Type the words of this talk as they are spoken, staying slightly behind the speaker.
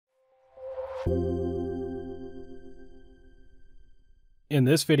In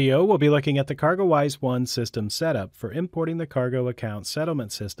this video, we'll be looking at the CargoWise One system setup for importing the Cargo Account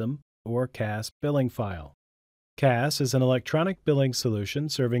Settlement System, or CASS, billing file. CASS is an electronic billing solution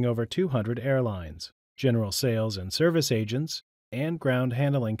serving over 200 airlines, general sales and service agents, and ground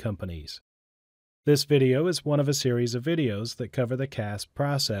handling companies. This video is one of a series of videos that cover the CASS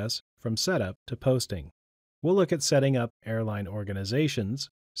process from setup to posting. We'll look at setting up airline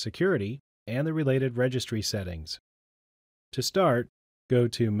organizations, security, and the related registry settings. To start, go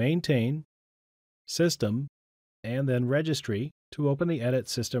to Maintain, System, and then Registry to open the Edit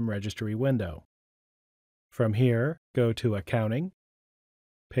System Registry window. From here, go to Accounting,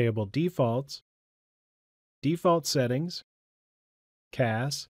 Payable Defaults, Default Settings,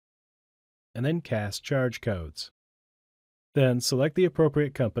 CASS, and then CASS Charge Codes. Then select the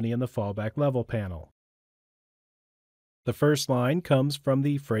appropriate company in the Fallback Level panel. The first line comes from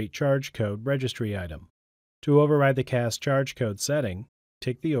the Freight Charge Code registry item. To override the CASS Charge Code setting,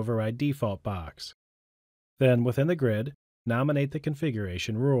 tick the Override Default box. Then, within the grid, nominate the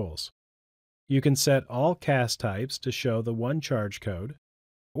configuration rules. You can set all CASS types to show the one charge code,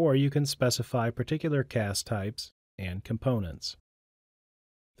 or you can specify particular CASS types and components.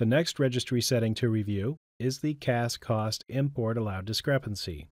 The next registry setting to review is the CASS Cost Import Allowed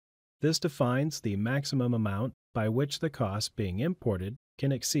Discrepancy. This defines the maximum amount by which the cost being imported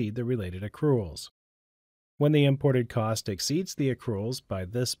can exceed the related accruals. When the imported cost exceeds the accruals by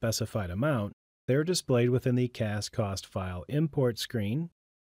this specified amount, they're displayed within the CASS Cost File Import screen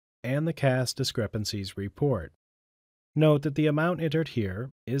and the CASS Discrepancies report. Note that the amount entered here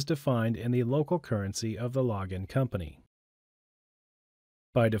is defined in the local currency of the login company.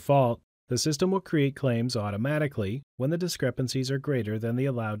 By default, the system will create claims automatically when the discrepancies are greater than the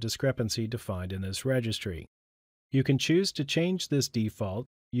allowed discrepancy defined in this registry. You can choose to change this default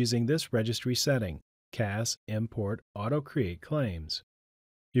using this registry setting, CASS Import Auto Create Claims.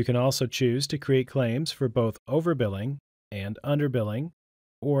 You can also choose to create claims for both overbilling and underbilling,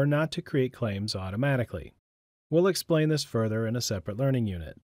 or not to create claims automatically. We'll explain this further in a separate learning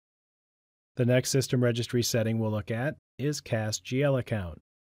unit. The next system registry setting we'll look at is CASS GL account.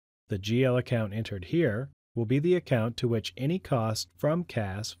 The GL account entered here will be the account to which any cost from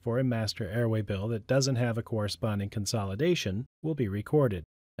CASS for a master airway bill that doesn't have a corresponding consolidation will be recorded,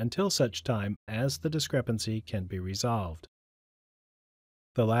 until such time as the discrepancy can be resolved.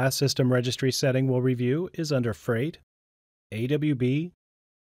 The last system registry setting we'll review is under Freight, AWB,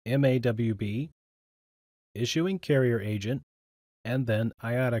 MAWB, Issuing Carrier Agent, and then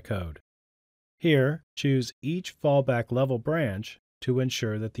IATA code. Here, choose each fallback level branch to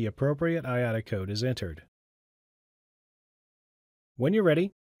ensure that the appropriate IATA code is entered. When you're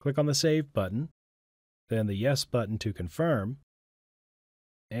ready, click on the Save button, then the Yes button to confirm,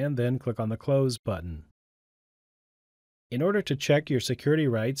 and then click on the Close button. In order to check your security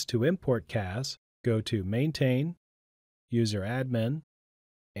rights to import CASS, go to Maintain, User Admin,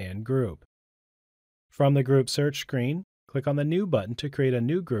 and Group. From the Group search screen, click on the New button to create a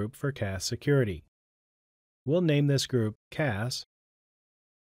new group for CASS security. We'll name this group CASS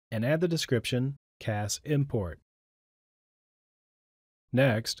and add the description CASS Import.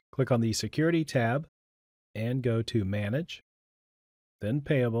 Next, click on the Security tab and go to Manage, then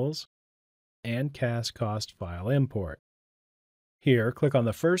Payables, and CASS Cost File Import. Here, click on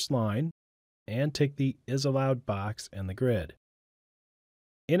the first line and tick the Is Allowed box in the grid.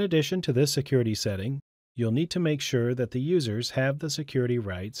 In addition to this security setting, you'll need to make sure that the users have the security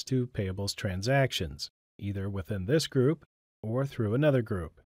rights to payables transactions, either within this group or through another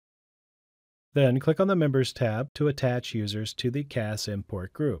group. Then click on the Members tab to attach users to the CASS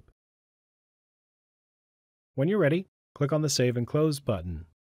Import group. When you're ready, click on the Save and Close button.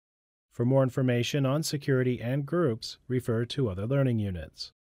 For more information on security and groups, refer to other learning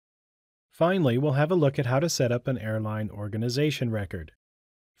units. Finally, we'll have a look at how to set up an airline organization record.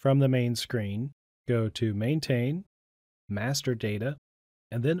 From the main screen, go to Maintain, Master Data,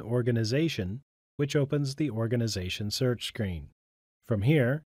 and then Organization, which opens the Organization search screen. From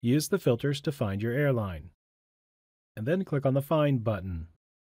here, use the filters to find your airline, and then click on the Find button.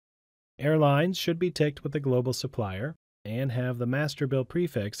 Airlines should be ticked with the global supplier and have the master bill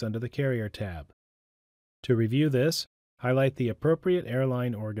prefix under the Carrier tab. To review this, highlight the appropriate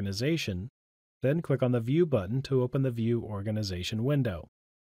airline organization, then click on the View button to open the View Organization window.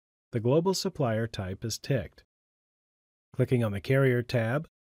 The global supplier type is ticked. Clicking on the Carrier tab,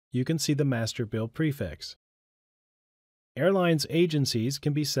 you can see the master bill prefix. Airlines agencies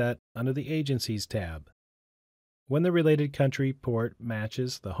can be set under the Agencies tab. When the related country port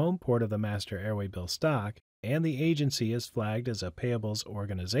matches the home port of the master airway bill stock and the agency is flagged as a payables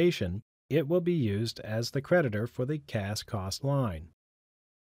organization, it will be used as the creditor for the CASS cost line.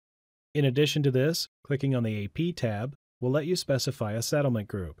 In addition to this, clicking on the AP tab will let you specify a settlement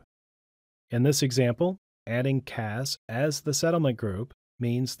group. In this example, adding CASS as the settlement group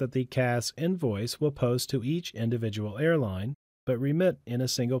means that the CASS invoice will post to each individual airline, but remit in a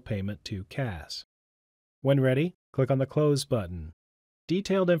single payment to CASS. When ready, click on the Close button.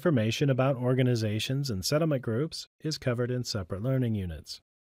 Detailed information about organizations and settlement groups is covered in separate learning units.